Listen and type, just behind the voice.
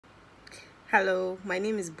Hello, my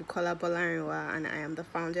name is Bukola Bolarinwa and I am the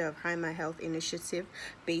founder of Haima Health Initiative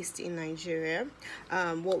based in Nigeria.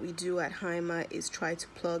 What we do at Haima is try to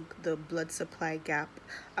plug the blood supply gap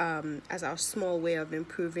as our small way of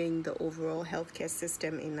improving the overall healthcare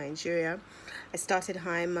system in Nigeria. I started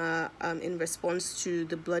Haima in response to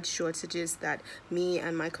the blood shortages that me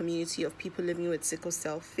and my community of people living with sickle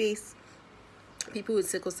cell face. People with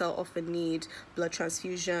sickle cell often need blood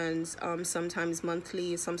transfusions, sometimes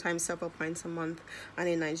monthly, sometimes several pints a month. And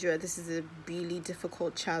in Nigeria, this is a really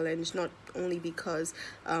difficult challenge, not only because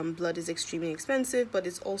blood is extremely expensive, but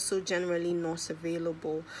it's also generally not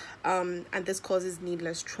available. And this causes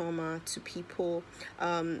needless trauma to people.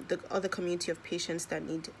 The other community of patients that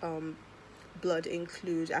need blood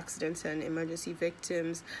include accidents and emergency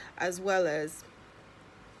victims, as well as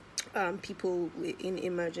people in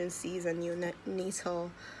emergencies and neonatal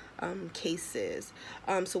cases.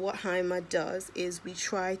 So what Haima does is we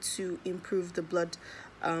try to improve the blood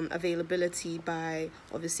availability by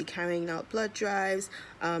obviously carrying out blood drives,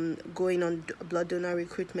 going on blood donor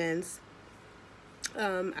recruitments,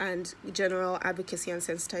 and general advocacy and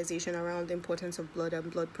sensitization around the importance of blood and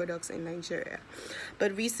blood products in Nigeria.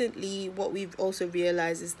 But recently, what we've also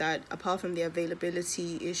realized is that apart from the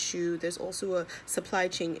availability issue, there's also a supply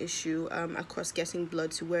chain issue across getting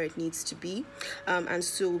blood to where it needs to be. And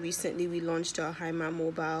so recently we launched our Haima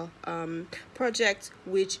Mobile project,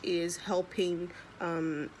 which is helping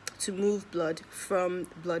to move blood from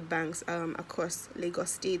blood banks across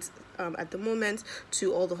Lagos State at the moment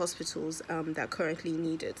to all the hospitals that currently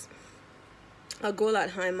need it. Our goal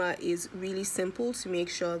at Haima is really simple: to make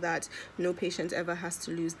sure that no patient ever has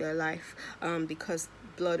to lose their life because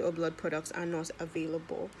blood or blood products are not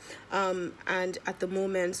available. And at the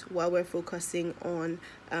moment, while we're focusing on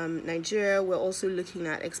Nigeria, we're also looking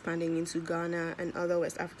at expanding into Ghana and other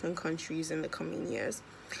West African countries in the coming years.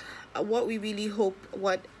 What we really hope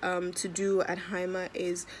to do at Haima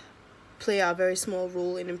is play a very small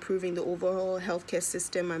role in improving the overall healthcare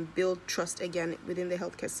system and build trust again within the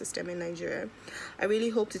healthcare system in Nigeria. I really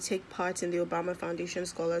hope to take part in the Obama Foundation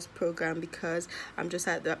Scholars Program because I'm just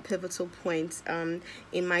at that pivotal point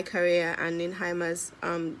in my career and in Haima's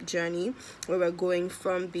journey, where we're going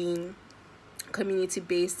from being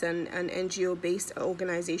community-based and an NGO-based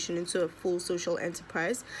organization into a full social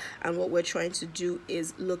enterprise. And what we're trying to do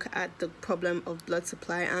is look at the problem of blood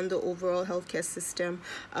supply and the overall healthcare system,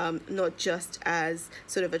 not just as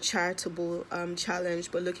sort of a charitable challenge,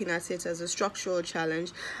 but looking at it as a structural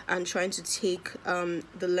challenge and trying to take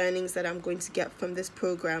the learnings that I'm going to get from this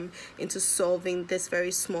program into solving this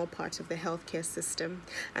very small part of the healthcare system.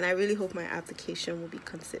 And I really hope my application will be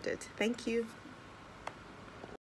considered. Thank you.